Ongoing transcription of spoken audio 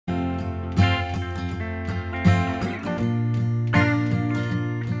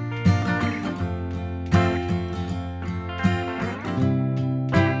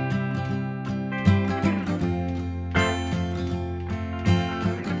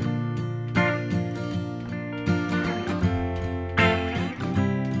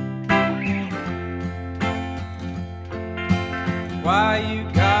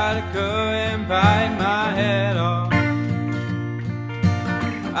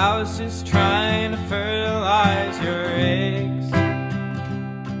I was just trying to fertilize your eggs.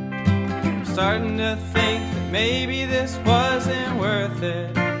 I'm starting to think that maybe this wasn't worth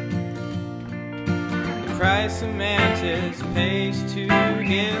it. The price a mantis pays to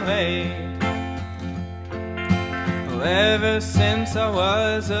get laid. Well, ever since I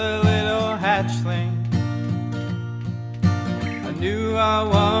was a little hatchling, I knew I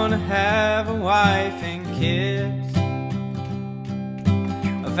wanna have a wife and kids.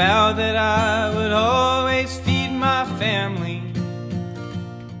 I vowed that I would always feed my family.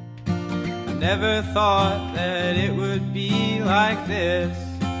 I never thought that it would be like this.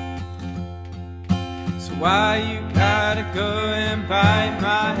 So why you gotta go and bite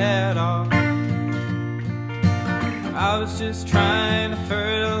my head off? I was just trying to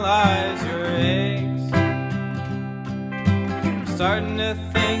fertilize your eggs. I'm starting to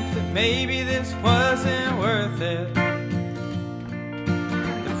think that maybe this wasn't worth it.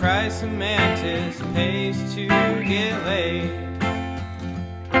 The price a mantis pays to get laid.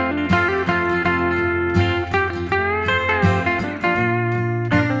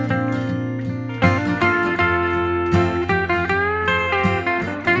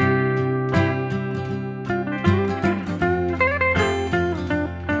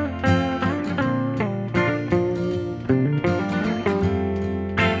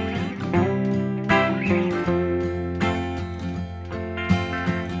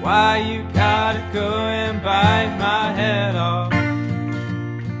 Why you gotta go and bite my head off?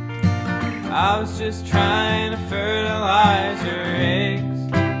 I was just trying to fertilize your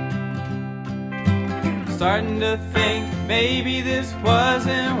eggs. I'm starting to think maybe this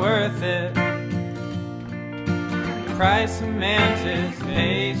wasn't worth it. The price a mantis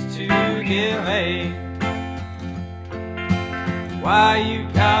pays to get laid. Why you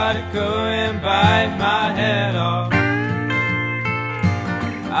gotta go and bite my head off?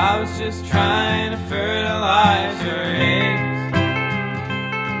 I was just trying to fertilize your eggs.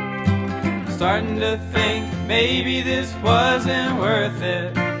 I'm starting to think maybe this wasn't worth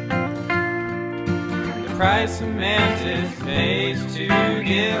it. The price a mantis pays to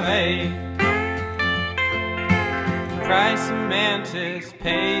get laid. The price a mantis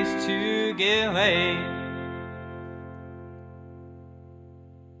pays to get laid.